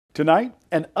Tonight,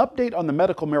 an update on the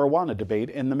medical marijuana debate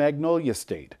in the Magnolia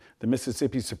State. The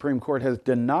Mississippi Supreme Court has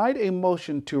denied a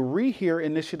motion to rehear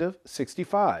Initiative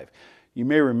 65. You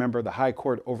may remember the High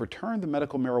Court overturned the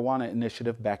medical marijuana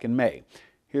initiative back in May.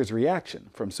 Here's a reaction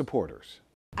from supporters.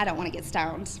 I don't want to get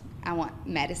stoned. I want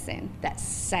medicine that's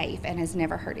safe and has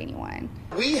never hurt anyone.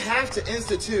 We have to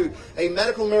institute a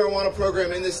medical marijuana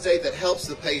program in this state that helps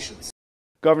the patients.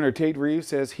 Governor Tate Reeves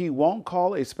says he won't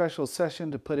call a special session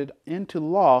to put it into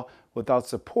law without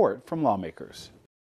support from lawmakers.